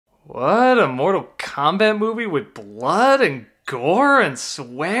What? A Mortal Kombat movie with blood and gore and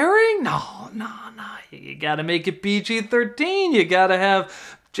swearing? No. You gotta make it PG-13. You gotta have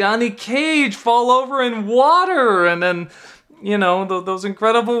Johnny Cage fall over in water and then, those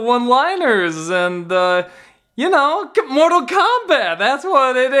incredible one-liners and, Mortal Kombat, that's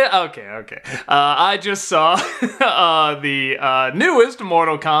what it is. Okay. I just saw the newest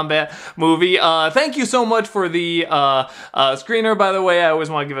Mortal Kombat movie. Thank you so much for the screener, by the way. I always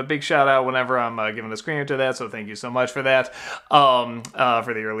want to give a big shout out whenever I'm giving a screener to that, so thank you so much for that, for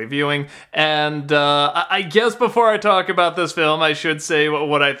the early viewing. And I guess before I talk about this film, I should say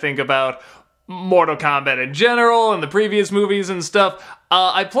what I think about Mortal Kombat in general and the previous movies and stuff.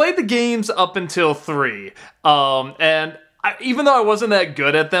 I played the games up until 3, and even though I wasn't that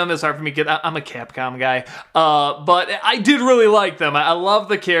good at them, it's hard for me to get. I'm a Capcom guy, but I did really like them. I love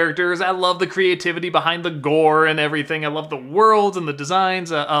the characters. I love the creativity behind the gore and everything. I love the worlds and the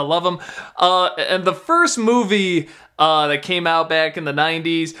designs. I love them. And the first movie that came out back in the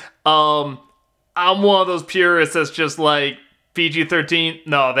 90s, I'm one of those purists that's just like, PG-13?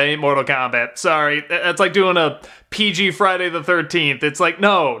 No, they ain't Mortal Kombat. Sorry. That's like doing a PG Friday the 13th. It's like,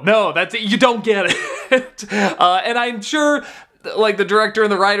 no, that's it. You don't get it. And I'm sure, like, the director and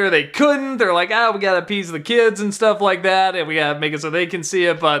the writer, they couldn't. They're like, we gotta appease the kids and stuff like that, and we gotta make it so they can see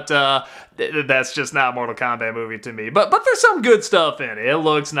it, but that's just not a Mortal Kombat movie to me. But there's some good stuff in it. It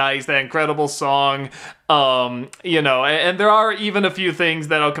looks nice, that incredible song, and there are even a few things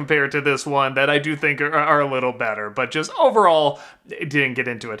that I'll compare to this one that I do think are a little better, but just overall, didn't get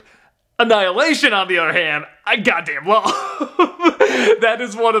into it. Annihilation, on the other hand, I goddamn love. That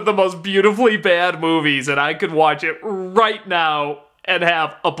is one of the most beautifully bad movies, and I could watch it right now and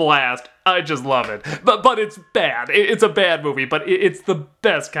have a blast. I just love it. But it's bad. It's a bad movie, but it's the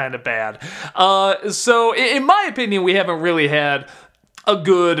best kind of bad. So, in my opinion, we haven't really had a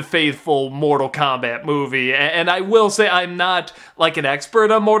good, faithful Mortal Kombat movie. And I will say I'm not like an expert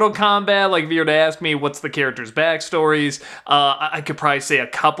on Mortal Kombat. Like if you were to ask me what's the characters' backstories, I could probably say a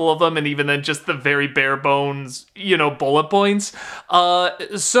couple of them, and even then just the very bare bones, bullet points.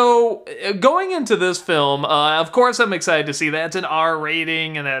 So going into this film, of course I'm excited to see that it's an R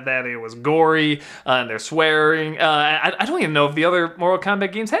rating and that it was gory and they're swearing. I don't even know if the other Mortal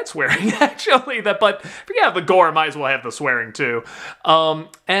Kombat games had swearing actually, but if you have the gore, I might as well have the swearing too.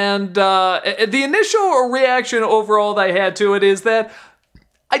 And the initial reaction overall that I had to it is that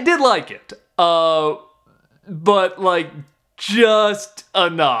I did like it, but like just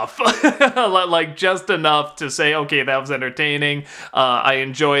enough, like just enough to say, okay, that was entertaining. I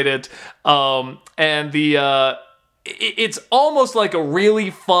enjoyed it, and it's almost like a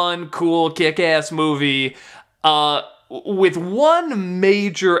really fun, cool, kick-ass movie. With one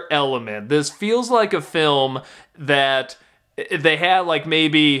major element, this feels like a film that they had like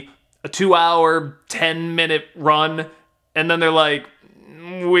maybe a 2-hour, 10-minute run, and then they're like,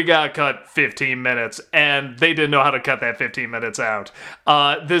 we gotta cut 15 minutes, and they didn't know how to cut that 15 minutes out.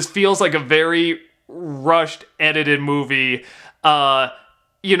 This feels like a very rushed, edited movie,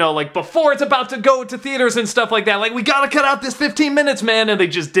 like before it's about to go to theaters and stuff like that. Like, we gotta cut out this 15 minutes, man, and they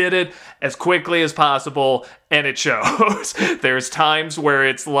just did it as quickly as possible, and it shows. There's times where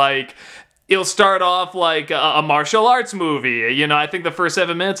it's like, it'll start off like a martial arts movie. I think the first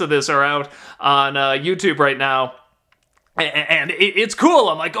 7 minutes of this are out on YouTube right now. And it's cool.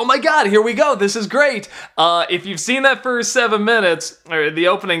 I'm like, oh my god, here we go. This is great. If you've seen that first 7 minutes, or the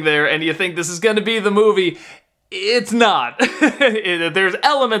opening there, and you think this is going to be the movie, it's not. There's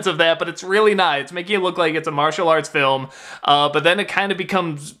elements of that, but it's really not. It's making it look like it's a martial arts film, but then it kind of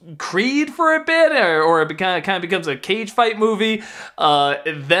becomes Creed for a bit, or it kind of becomes a cage fight movie.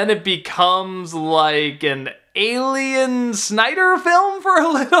 Then it becomes like an Alien Snyder film for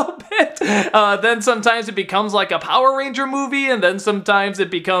a little bit. Then sometimes it becomes like a Power Ranger movie, and then sometimes it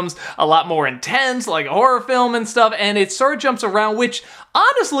becomes a lot more intense, like a horror film and stuff, and it sort of jumps around, which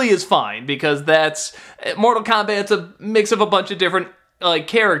honestly is fine, because that's Mortal Kombat. It's a mix of a bunch of different like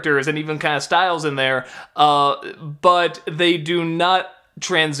characters and even kind of styles in there, but they do not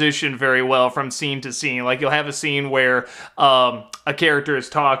transition very well from scene to scene. Like, you'll have a scene where a character is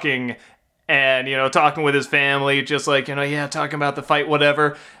talking and, talking with his family, just like, talking about the fight,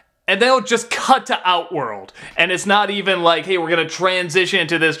 whatever. And they'll just cut to Outworld. And it's not even like, hey, we're going to transition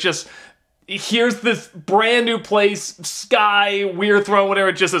into this, just, here's this brand new place, sky, weird throne, whatever,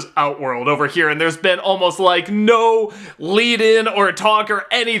 it just says Outworld over here. And there's been almost like no lead-in or talk or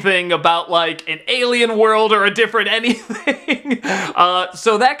anything about like an alien world or a different anything.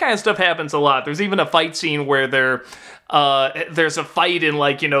 So that kind of stuff happens a lot. There's even a fight scene where they're there's a fight in,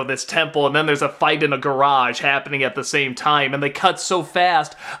 like, you know, this temple, and then there's a fight in a garage happening at the same time, and they cut so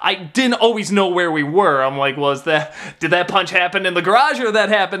fast, I didn't always know where we were. I'm like, did that punch happen in the garage, or did that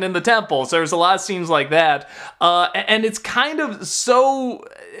happen in the temple? So there's a lot of scenes like that, and it's kind of so,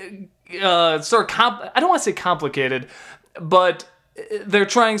 I don't want to say complicated, but they're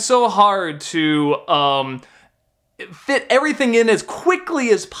trying so hard to fit everything in as quickly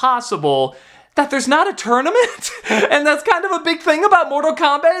as possible that there's not a tournament. And that's kind of a big thing about Mortal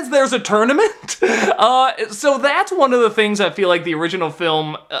Kombat, is there's a tournament. So that's one of the things I feel like the original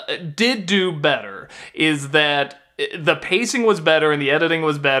film did do better, is that the pacing was better and the editing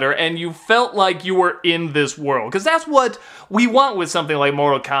was better, and you felt like you were in this world. Because that's what we want with something like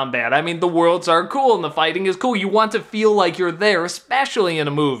Mortal Kombat. I mean, the worlds are cool and the fighting is cool. You want to feel like you're there, especially in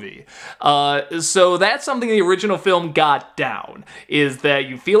a movie. So that's something the original film got down, is that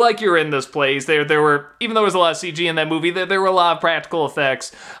you feel like you're in this place. There were, even though there was a lot of CG in that movie, there were a lot of practical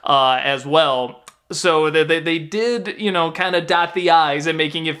effects as well. So they did, you know, kind of dot the I's and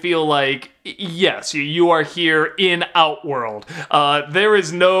making you feel like, yes, you are here in Outworld. There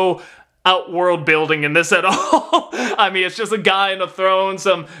is no Outworld building in this at all. I mean, it's just a guy in a throne,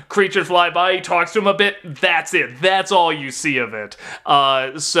 some creatures fly by, he talks to him a bit, that's it. That's all you see of it.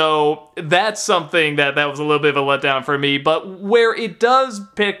 So that's something that was a little bit of a letdown for me, but where it does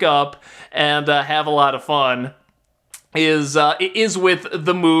pick up and have a lot of fun is with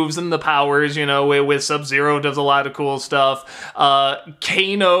the moves and the powers, you know, with Sub-Zero does a lot of cool stuff.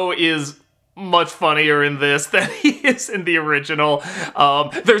 Kano is much funnier in this than he is in the original.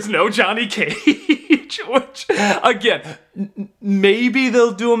 There's no Johnny Cage, which, again, maybe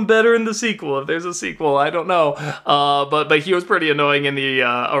they'll do him better in the sequel, if there's a sequel, I don't know. But he was pretty annoying in the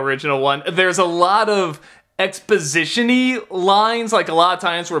original one. There's a lot of exposition-y lines, like a lot of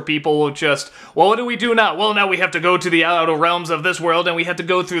times where people will just, well, what do we do now? Well, now we have to go to the outer realms of this world, and we have to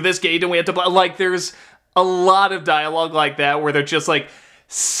go through this gate, and we have to, like, there's a lot of dialogue like that where they're just like,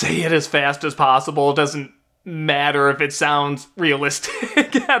 say it as fast as possible. It doesn't matter if it sounds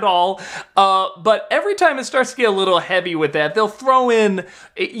realistic at all. But every time it starts to get a little heavy with that, they'll throw in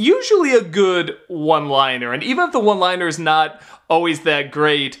usually a good one-liner, and even if the one-liner is not always that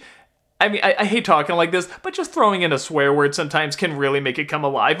great, I mean, I hate talking like this, but just throwing in a swear word sometimes can really make it come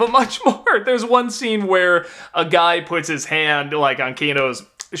alive a much more. There's one scene where a guy puts his hand, like, on Kano's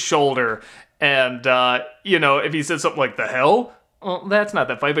shoulder, and, you know, if he says something like, the hell? Well, that's not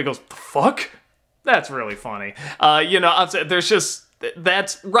that funny, but he goes, the fuck? That's really funny. You know, I'm saying, there's just,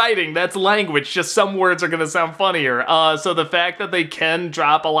 that's writing, that's language, just some words are gonna sound funnier. So the fact that they can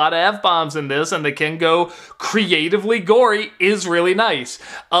drop a lot of F-bombs in this and they can go creatively gory is really nice.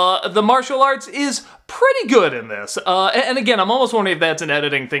 The martial arts is pretty good in this. And again, I'm almost wondering if that's an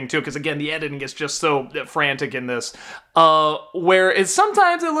editing thing too, because again, the editing is just so frantic in this. Where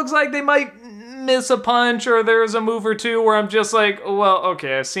sometimes it looks like they might miss a punch, or there's a move or two where I'm just like, well,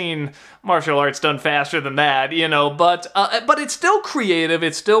 okay, I've seen martial arts done faster than that, you know, but it's still creative,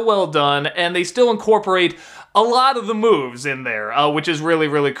 it's still well done, and they still incorporate a lot of the moves in there, which is really,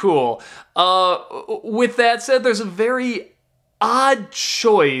 really cool. With that said, there's a very odd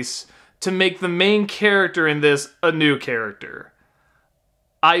choice to make the main character in this a new character.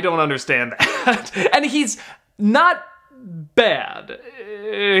 I don't understand that. And he's not bad.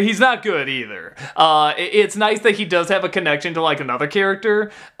 He's not good either. It's nice that he does have a connection to, like, another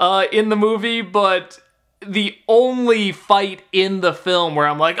character in the movie, but the only fight in the film where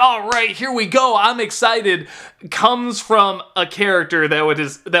I'm like, all right, here we go, I'm excited, comes from a character that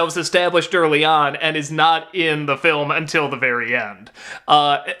was established early on and is not in the film until the very end.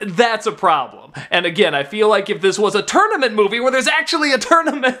 That's a problem. And again, I feel like if this was a tournament movie where there's actually a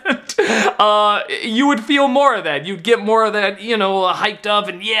tournament, you would feel more of that. You'd get more of that, you know, hyped up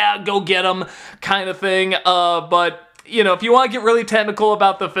and yeah, go get 'em kind of thing. But you know, if you want to get really technical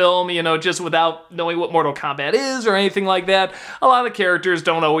about the film, you know, just without knowing what Mortal Kombat is or anything like that, a lot of the characters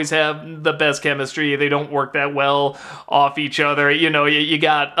don't always have the best chemistry. They don't work that well off each other. You know, you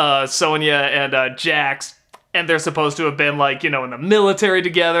got Sonya and Jax, and they're supposed to have been, like, you know, in the military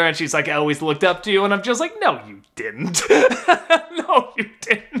together, and she's like, I always looked up to you, and I'm just like, no, you didn't. No, you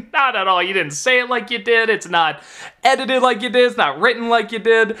didn't. Not at all. You didn't say it like you did. It's not edited like you did. It's not written like you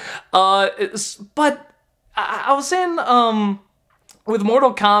did. But I was saying, with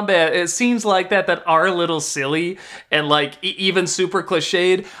Mortal Kombat, it seems like that are a little silly and, like, even super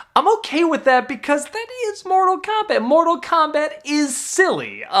cliched. I'm okay with that because that is Mortal Kombat. Mortal Kombat is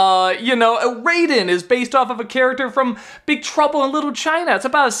silly. Raiden is based off of a character from Big Trouble in Little China. It's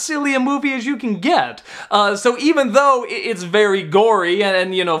about as silly a movie as you can get. So even though it's very gory,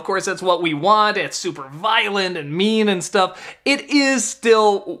 and of course that's what we want, it's super violent and mean and stuff, it is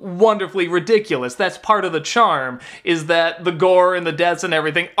still wonderfully ridiculous. That's part of the charm, is that the gore and the deaths and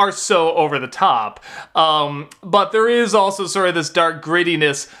everything are so over the top. But there is also sort of this dark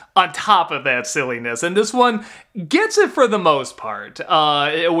grittiness on top of that silliness, and this one gets it for the most part,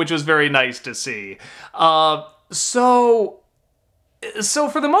 which was very nice to see. So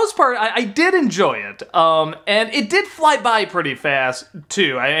for the most part, I did enjoy it, and it did fly by pretty fast,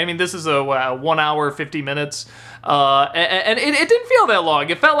 too. I mean, this is a 1 hour, 50 minutes, and it didn't feel that long.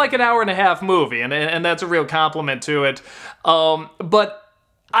 It felt like an hour and a half movie, and that's a real compliment to it. But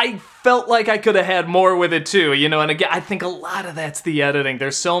I felt like I could have had more with it too, and again, I think a lot of that's the editing.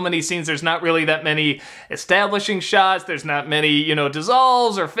 There's so many scenes, there's not really that many establishing shots, there's not many,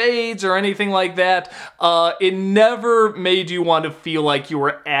 dissolves or fades or anything like that. It never made you want to feel like you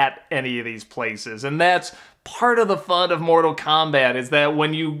were at any of these places, and that's part of the fun of Mortal Kombat, is that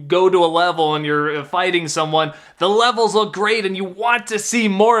when you go to a level and you're fighting someone, the levels look great and you want to see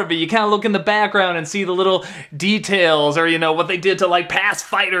more of it. You kind of look in the background and see the little details, or, what they did to, like, past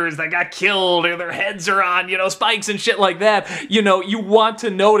fighters that got killed, or their heads are on, spikes and shit like that. You want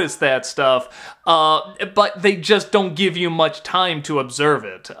to notice that stuff, but they just don't give you much time to observe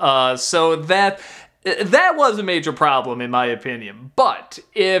it. So that was a major problem, in my opinion. But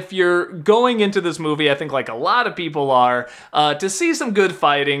if you're going into this movie, I think like a lot of people are, to see some good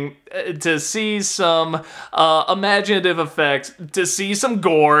fighting, to see some imaginative effects, to see some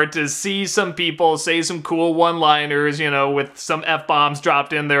gore, to see some people say some cool one-liners, with some F-bombs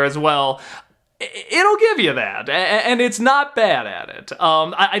dropped in there as well, it'll give you that, and it's not bad at it.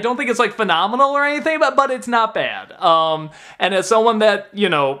 I don't think it's like phenomenal or anything, but it's not bad. And as someone that,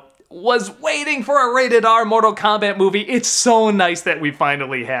 was waiting for a rated R Mortal Kombat movie, it's so nice that we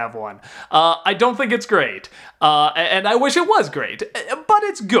finally have one. I don't think it's great, and I wish it was great, but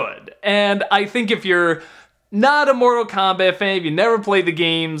it's good. And I think if you're not a Mortal Kombat fan, if you never played the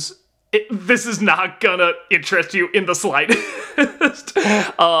games, this is not gonna interest you in the slightest.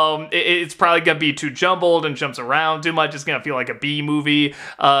 It's probably gonna be too jumbled and jumps around too much. It's gonna feel like a B movie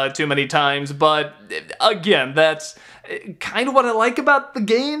too many times. But again, that's kind of what I like about the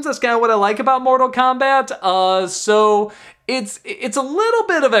games. That's kind of what I like about Mortal Kombat. So it's a little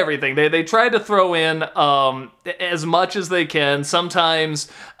bit of everything. They try to throw in as much as they can, sometimes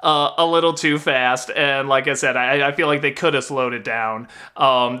a little too fast, and like I said, I feel like they could have slowed it down.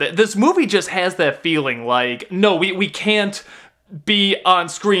 This movie just has that feeling like, no, we can't be on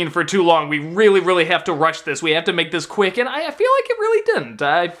screen for too long. We really, really have to rush this. We have to make this quick, and I feel like it really didn't.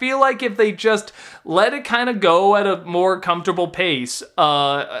 I feel like if they just let it kind of go at a more comfortable pace,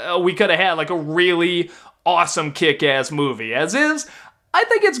 we could have had like a really awesome kick-ass movie. As is, I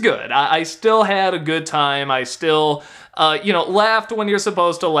think it's good. I still had a good time. I still, laughed when you're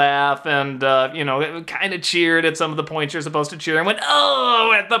supposed to laugh, and, kind of cheered at some of the points you're supposed to cheer, and went,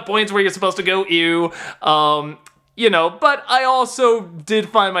 oh, at the points where you're supposed to go, ew. But I also did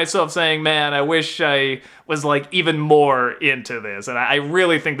find myself saying, man, I wish I was like even more into this. And I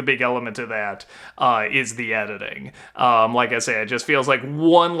really think the big element to that is the editing. Like I say, it just feels like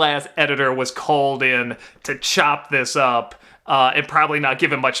one last editor was called in to chop this up, and probably not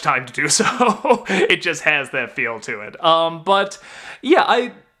given much time to do so. It just has that feel to it. But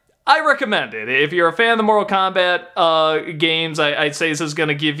yeah, I recommend it. If you're a fan of the Mortal Kombat games, I'd say this is going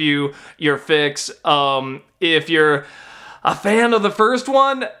to give you your fix. If you're a fan of the first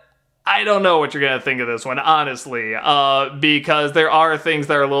one, I don't know what you're going to think of this one, honestly, because there are things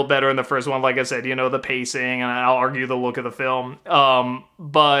that are a little better in the first one. Like I said, the pacing, and I'll argue the look of the film.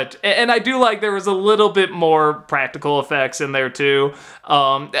 But I do like there was a little bit more practical effects in there, too.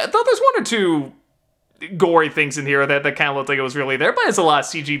 I thought there's one or two gory things in here that kind of looked like it was really there, but it's a lot of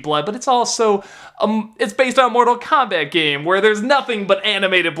CG blood. But it's also it's based on a Mortal Kombat game where there's nothing but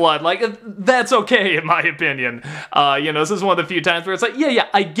animated blood. Like, that's okay in my opinion. This is one of the few times where it's like, yeah,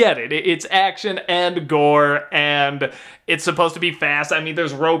 I get it. It's action and gore, and it's supposed to be fast. I mean,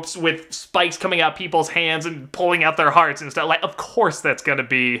 there's ropes with spikes coming out people's hands and pulling out their hearts and stuff. Like, of course that's gonna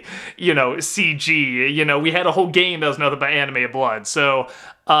be, CG. We had a whole game that was nothing but animated blood. So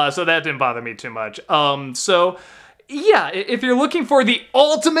that didn't bother me too much. So yeah, if you're looking for the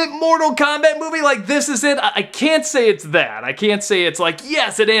ultimate Mortal Kombat movie, like, this is it. I can't say it's that. I can't say it's like,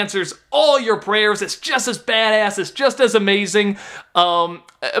 yes, it answers all your prayers. It's just as badass. It's just as amazing.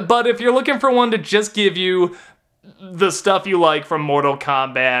 But if you're looking for one to just give you the stuff you like from Mortal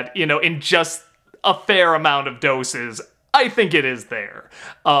Kombat, you know, in just a fair amount of doses, I think it is there.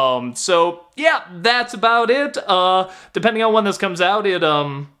 So yeah, that's about it. Depending on when this comes out,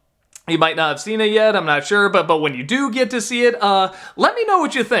 you might not have seen it yet, I'm not sure, but when you do get to see it, let me know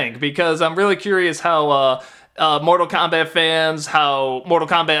what you think, because I'm really curious how Mortal Kombat fans, how Mortal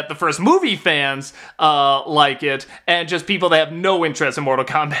Kombat the first movie fans like it, and just people that have no interest in Mortal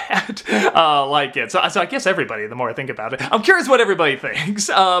Kombat like it. So I guess everybody, the more I think about it. I'm curious what everybody thinks,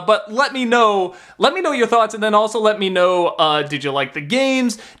 but let me know your thoughts, and then also let me know, did you like the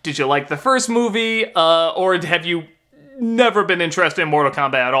games? Did you like the first movie? Or have you never been interested in Mortal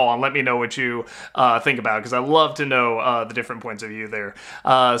Kombat at all? And let me know what you think about it, because I love to know the different points of view there.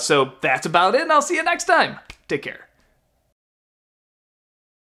 So that's about it, and I'll see you next time. Take care.